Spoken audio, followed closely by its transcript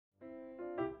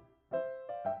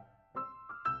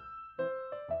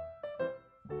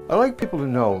I like people to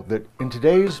know that in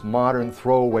today's modern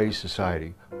throwaway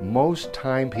society, most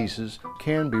timepieces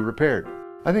can be repaired.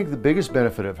 I think the biggest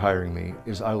benefit of hiring me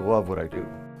is I love what I do.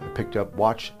 I picked up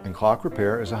watch and clock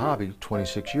repair as a hobby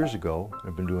 26 years ago, and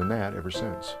I've been doing that ever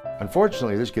since.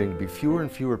 Unfortunately, there's getting to be fewer and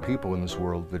fewer people in this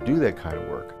world that do that kind of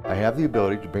work. I have the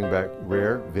ability to bring back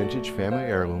rare, vintage family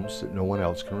heirlooms that no one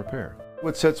else can repair.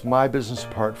 What sets my business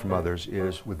apart from others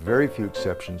is, with very few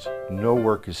exceptions, no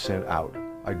work is sent out.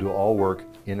 I do all work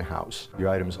in-house. Your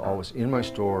item is always in my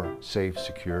store, safe,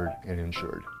 secured, and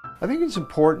insured. I think it's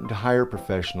important to hire a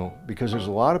professional because there's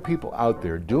a lot of people out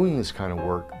there doing this kind of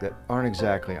work that aren't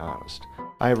exactly honest.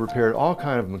 I have repaired all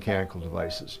kinds of mechanical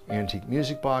devices, antique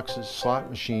music boxes, slot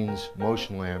machines,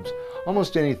 motion lamps,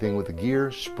 almost anything with a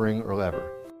gear, spring, or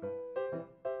lever.